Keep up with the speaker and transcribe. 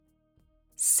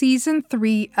Season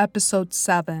 3, Episode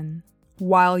 7,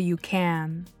 While You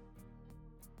Can.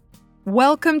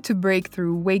 Welcome to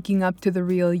Breakthrough, Waking Up to the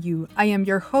Real You. I am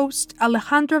your host,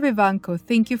 Alejandra Vivanco.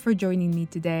 Thank you for joining me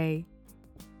today.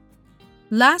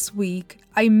 Last week,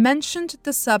 I mentioned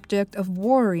the subject of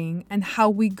worrying and how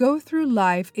we go through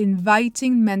life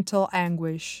inviting mental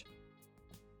anguish.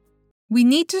 We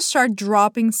need to start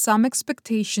dropping some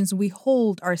expectations we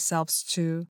hold ourselves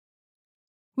to.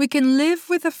 We can live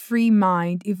with a free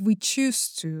mind if we choose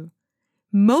to.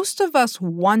 Most of us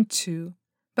want to,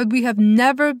 but we have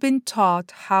never been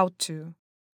taught how to.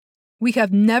 We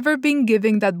have never been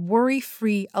given that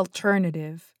worry-free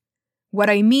alternative. What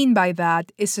I mean by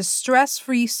that is a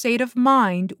stress-free state of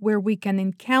mind where we can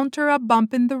encounter a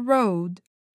bump in the road,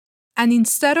 and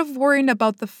instead of worrying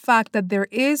about the fact that there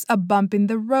is a bump in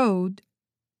the road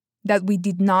that we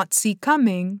did not see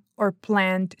coming or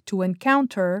planned to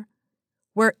encounter,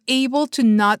 we're able to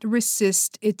not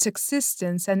resist its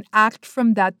existence and act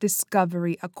from that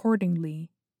discovery accordingly.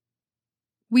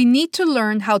 We need to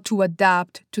learn how to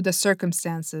adapt to the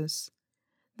circumstances.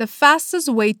 The fastest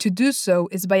way to do so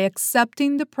is by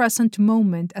accepting the present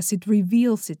moment as it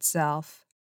reveals itself.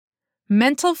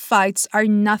 Mental fights are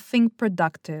nothing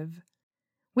productive.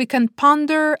 We can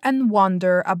ponder and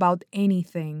wonder about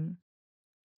anything.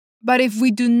 But if we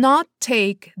do not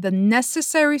take the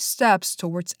necessary steps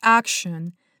towards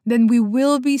action, then we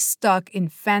will be stuck in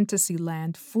fantasy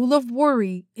land full of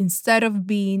worry instead of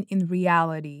being in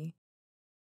reality.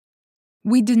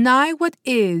 We deny what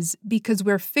is because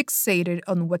we're fixated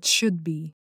on what should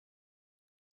be.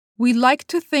 We like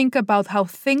to think about how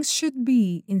things should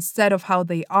be instead of how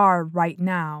they are right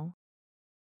now.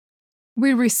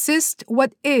 We resist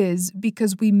what is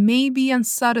because we may be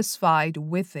unsatisfied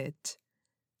with it.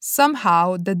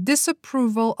 Somehow, the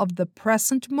disapproval of the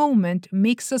present moment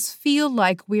makes us feel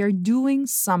like we are doing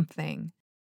something.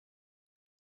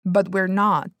 But we're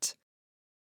not.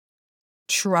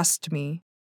 Trust me.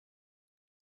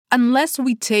 Unless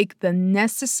we take the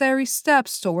necessary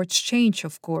steps towards change,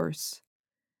 of course.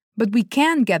 But we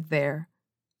can get there,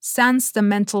 sans the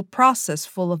mental process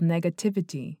full of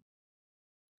negativity.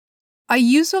 I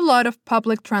use a lot of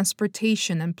public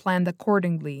transportation and planned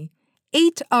accordingly.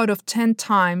 8 out of 10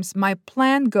 times, my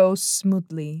plan goes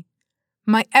smoothly.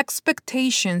 My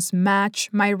expectations match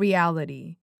my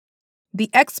reality. The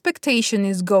expectation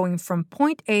is going from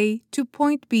point A to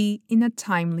point B in a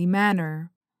timely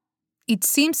manner. It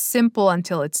seems simple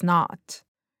until it's not.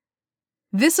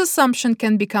 This assumption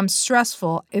can become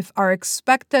stressful if our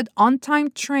expected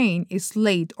on-time train is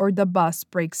late or the bus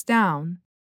breaks down.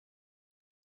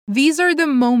 These are the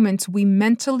moments we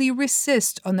mentally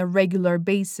resist on a regular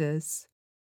basis.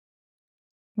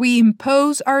 We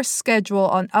impose our schedule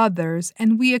on others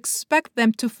and we expect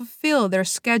them to fulfill their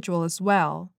schedule as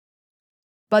well.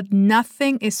 But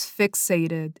nothing is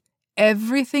fixated.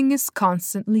 Everything is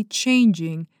constantly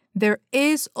changing. There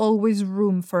is always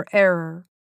room for error.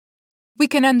 We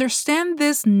can understand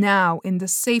this now in the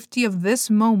safety of this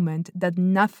moment that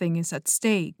nothing is at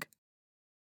stake.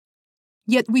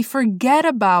 Yet we forget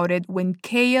about it when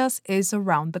chaos is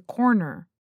around the corner.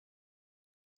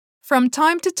 From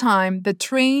time to time, the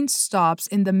train stops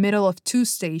in the middle of 2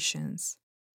 stations.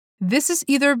 This is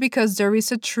either because there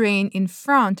is a train in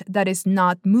front that is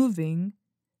not moving,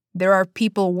 there are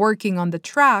people working on the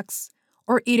tracks,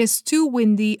 or it is too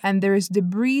windy and there is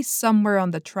debris somewhere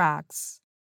on the tracks.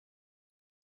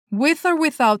 With or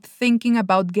without thinking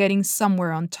about getting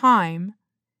somewhere on time,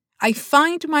 I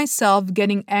find myself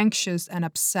getting anxious and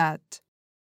upset.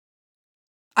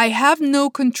 I have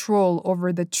no control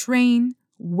over the train,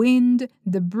 wind,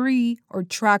 debris, or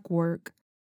track work.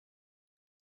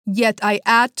 Yet I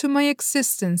add to my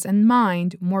existence and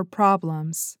mind more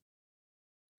problems.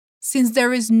 Since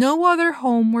there is no other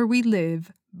home where we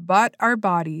live but our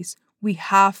bodies, we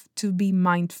have to be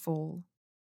mindful.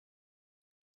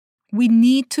 We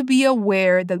need to be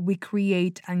aware that we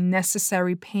create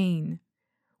unnecessary pain.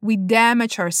 We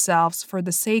damage ourselves for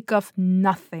the sake of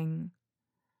nothing.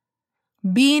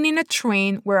 Being in a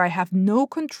train where I have no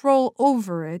control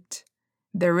over it,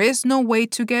 there is no way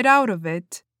to get out of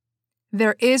it,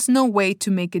 there is no way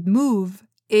to make it move,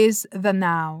 is the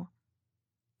now.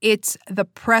 It's the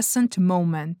present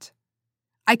moment.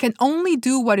 I can only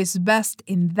do what is best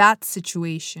in that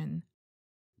situation: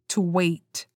 to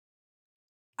wait.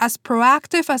 As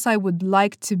proactive as I would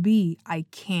like to be, I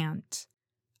can't.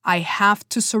 I have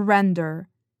to surrender,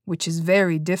 which is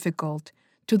very difficult,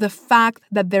 to the fact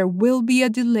that there will be a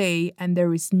delay and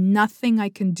there is nothing I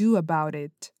can do about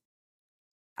it.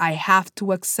 I have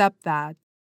to accept that.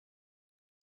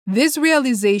 This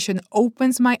realization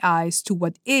opens my eyes to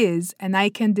what is, and I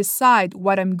can decide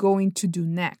what I'm going to do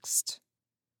next.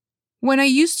 When I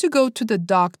used to go to the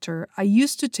doctor, I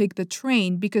used to take the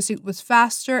train because it was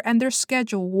faster and their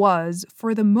schedule was,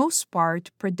 for the most part,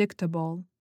 predictable.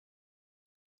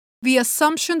 The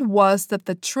assumption was that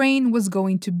the train was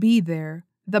going to be there.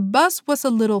 The bus was a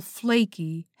little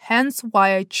flaky, hence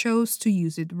why I chose to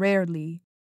use it rarely.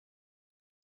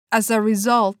 As a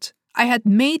result, I had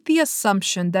made the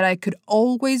assumption that I could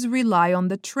always rely on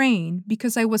the train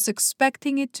because I was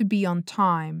expecting it to be on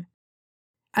time.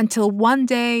 Until one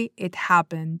day it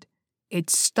happened. It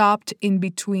stopped in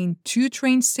between two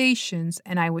train stations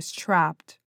and I was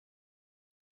trapped.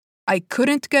 I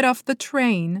couldn't get off the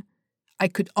train. I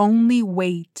could only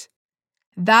wait.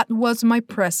 That was my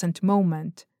present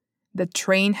moment. The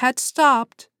train had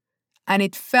stopped, and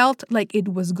it felt like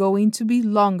it was going to be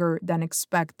longer than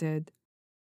expected.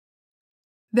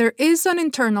 There is an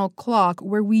internal clock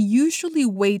where we usually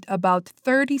wait about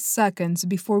 30 seconds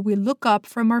before we look up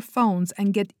from our phones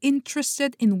and get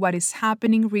interested in what is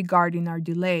happening regarding our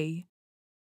delay.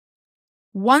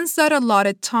 Once that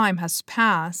allotted time has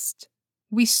passed,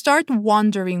 we start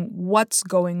wondering what's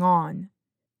going on.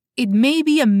 It may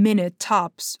be a minute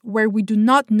tops where we do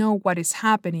not know what is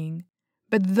happening,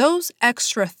 but those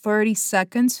extra 30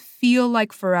 seconds feel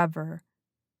like forever.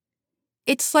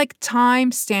 It's like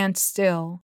time stands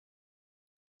still.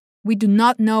 We do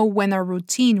not know when our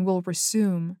routine will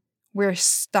resume. We're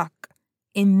stuck.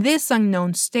 In this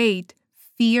unknown state,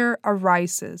 fear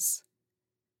arises.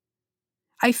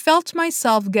 I felt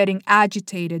myself getting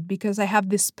agitated because I have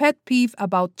this pet peeve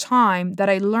about time that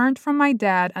I learned from my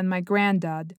dad and my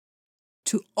granddad.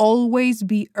 To always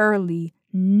be early,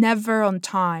 never on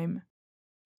time.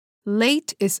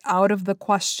 Late is out of the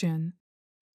question.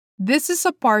 This is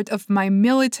a part of my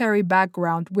military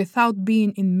background without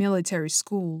being in military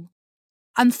school.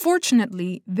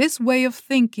 Unfortunately, this way of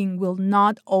thinking will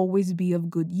not always be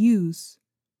of good use.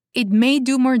 It may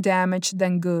do more damage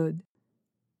than good.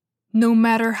 No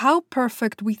matter how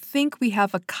perfect we think we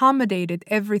have accommodated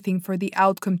everything for the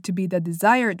outcome to be the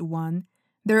desired one,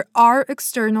 there are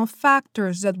external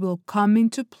factors that will come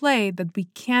into play that we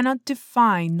cannot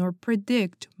define nor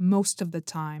predict most of the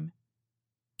time.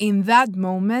 In that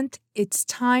moment, it's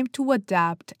time to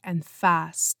adapt and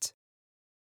fast.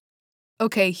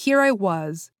 Okay, here I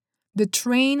was. The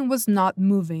train was not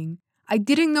moving. I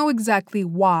didn't know exactly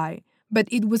why, but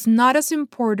it was not as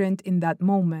important in that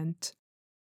moment.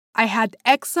 I had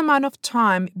X amount of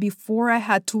time before I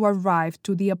had to arrive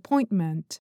to the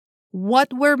appointment.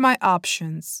 What were my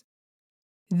options?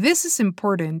 This is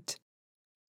important.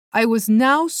 I was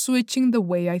now switching the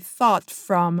way I thought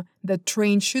from the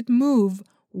train should move,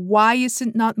 why is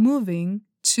it not moving,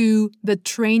 to the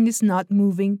train is not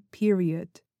moving,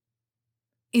 period.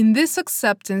 In this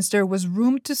acceptance, there was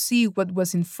room to see what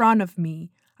was in front of me.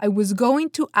 I was going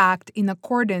to act in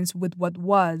accordance with what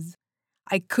was.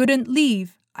 I couldn't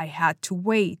leave. I had to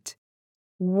wait.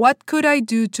 What could I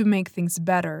do to make things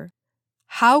better?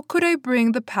 How could I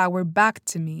bring the power back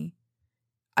to me?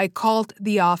 I called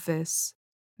the office.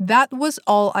 That was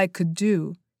all I could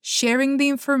do. Sharing the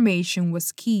information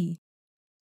was key.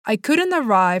 I couldn't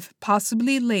arrive,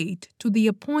 possibly late, to the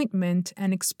appointment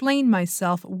and explain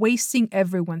myself, wasting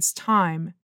everyone's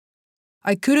time.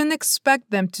 I couldn't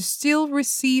expect them to still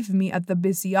receive me at the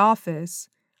busy office.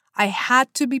 I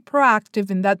had to be proactive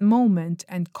in that moment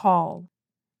and call.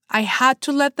 I had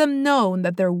to let them know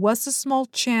that there was a small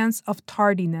chance of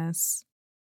tardiness.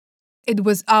 It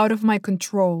was out of my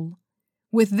control.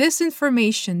 With this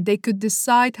information, they could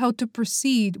decide how to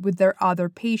proceed with their other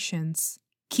patients.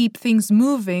 Keep things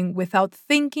moving without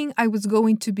thinking I was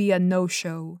going to be a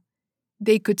no-show.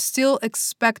 They could still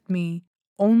expect me,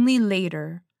 only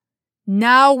later.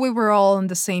 Now we were all on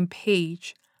the same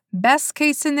page. Best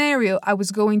case scenario, I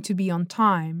was going to be on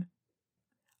time.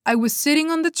 I was sitting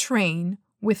on the train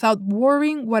without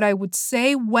worrying what I would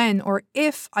say when or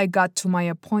if I got to my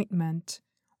appointment,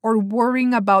 or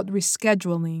worrying about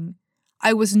rescheduling.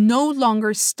 I was no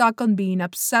longer stuck on being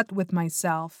upset with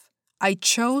myself. I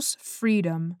chose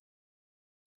freedom.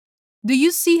 Do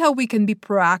you see how we can be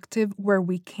proactive where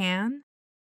we can?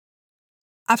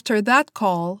 After that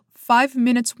call, 5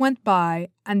 minutes went by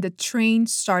and the train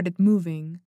started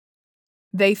moving.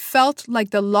 They felt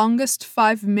like the longest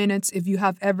 5 minutes if you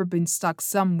have ever been stuck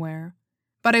somewhere.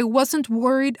 But I wasn't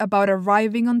worried about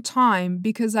arriving on time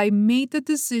because I made the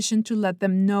decision to let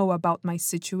them know about my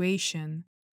situation.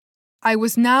 I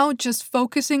was now just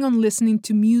focusing on listening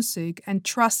to music and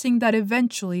trusting that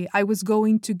eventually I was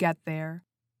going to get there.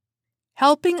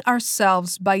 Helping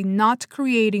ourselves by not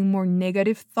creating more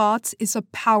negative thoughts is a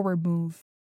power move.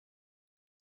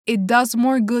 It does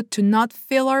more good to not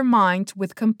fill our minds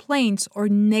with complaints or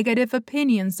negative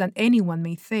opinions than anyone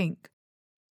may think.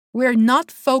 We're not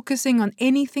focusing on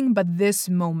anything but this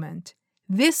moment.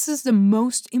 This is the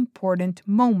most important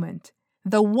moment,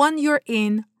 the one you're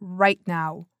in right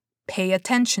now. Pay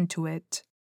attention to it.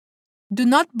 Do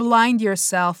not blind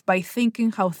yourself by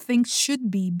thinking how things should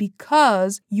be,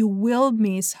 because you will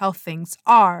miss how things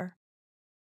are.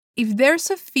 If there's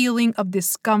a feeling of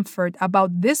discomfort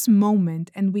about this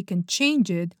moment and we can change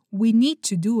it, we need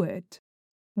to do it.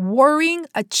 Worrying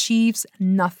achieves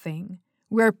nothing.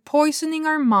 We're poisoning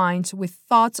our minds with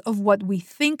thoughts of what we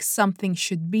think something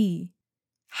should be.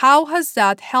 How has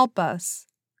that helped us?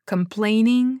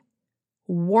 Complaining?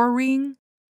 Worrying?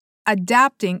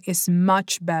 Adapting is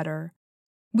much better.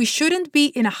 We shouldn't be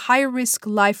in a high-risk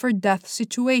life or death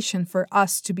situation for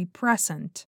us to be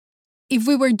present. If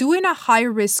we were doing a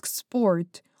high-risk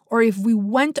sport, or if we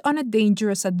went on a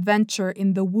dangerous adventure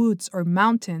in the woods or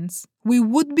mountains, we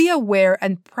would be aware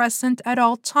and present at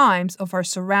all times of our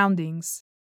surroundings.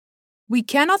 We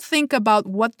cannot think about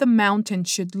what the mountain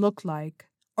should look like,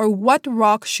 or what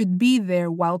rock should be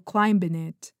there while climbing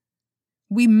it.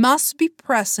 We must be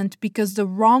present because the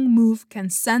wrong move can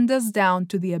send us down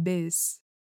to the abyss.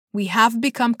 We have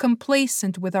become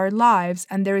complacent with our lives,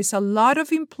 and there is a lot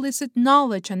of implicit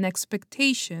knowledge and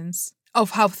expectations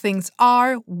of how things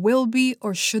are, will be,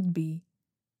 or should be.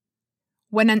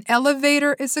 When an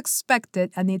elevator is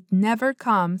expected and it never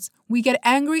comes, we get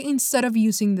angry instead of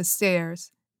using the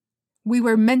stairs. We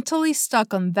were mentally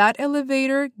stuck on that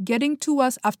elevator getting to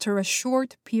us after a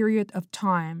short period of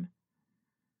time.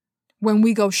 When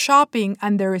we go shopping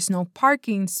and there is no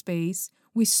parking space,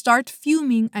 we start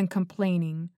fuming and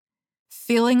complaining,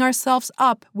 filling ourselves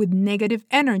up with negative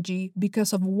energy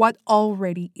because of what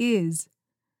already is.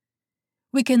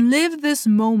 We can live this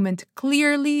moment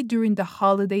clearly during the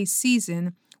holiday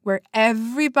season, where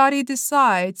everybody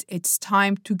decides it's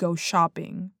time to go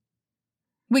shopping.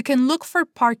 We can look for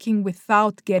parking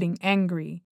without getting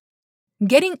angry.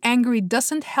 Getting angry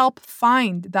doesn't help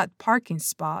find that parking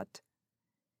spot.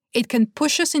 It can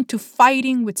push us into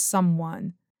fighting with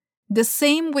someone. The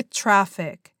same with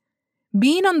traffic.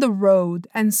 Being on the road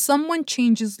and someone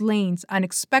changes lanes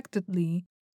unexpectedly,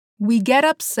 we get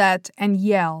upset and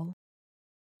yell.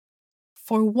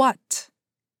 For what?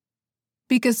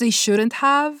 Because they shouldn't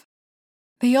have?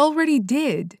 They already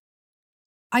did.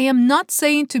 I am not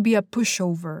saying to be a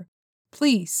pushover.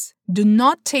 Please, do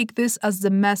not take this as the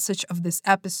message of this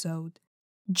episode.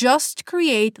 Just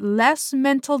create less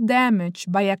mental damage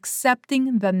by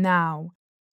accepting the now.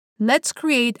 Let's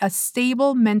create a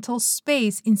stable mental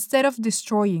space instead of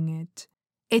destroying it.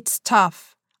 It's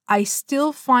tough. I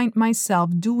still find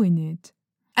myself doing it.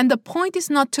 And the point is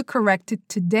not to correct it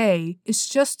today, it's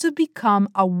just to become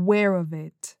aware of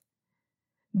it.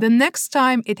 The next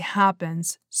time it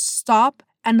happens, stop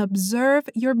and observe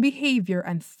your behavior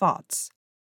and thoughts.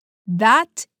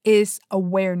 That is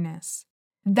awareness.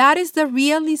 That is the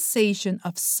realization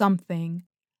of something.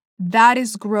 That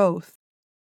is growth.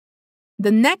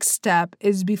 The next step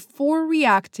is, before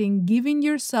reacting, giving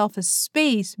yourself a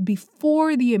space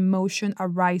before the emotion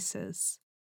arises.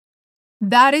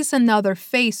 That is another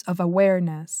phase of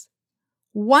awareness.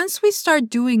 Once we start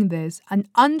doing this, an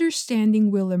understanding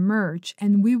will emerge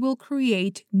and we will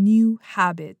create new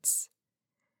habits.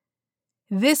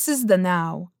 This is the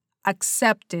now.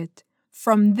 Accept it.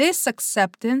 From this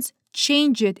acceptance,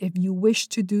 change it if you wish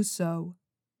to do so.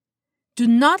 Do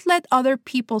not let other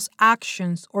people's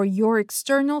actions or your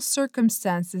external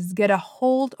circumstances get a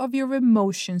hold of your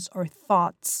emotions or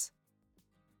thoughts.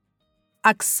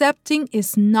 Accepting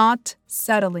is not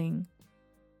settling.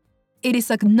 It is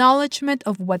acknowledgement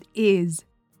of what is.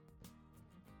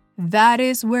 That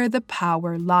is where the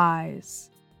power lies.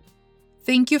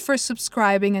 Thank you for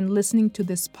subscribing and listening to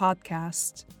this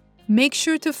podcast. Make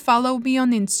sure to follow me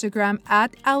on Instagram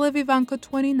at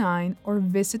alevivanco29 or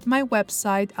visit my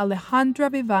website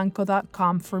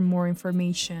alejandravivanco.com for more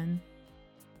information.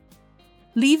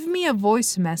 Leave me a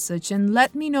voice message and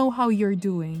let me know how you're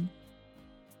doing.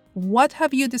 What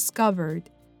have you discovered?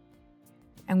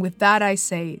 And with that I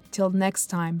say, till next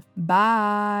time,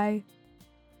 bye!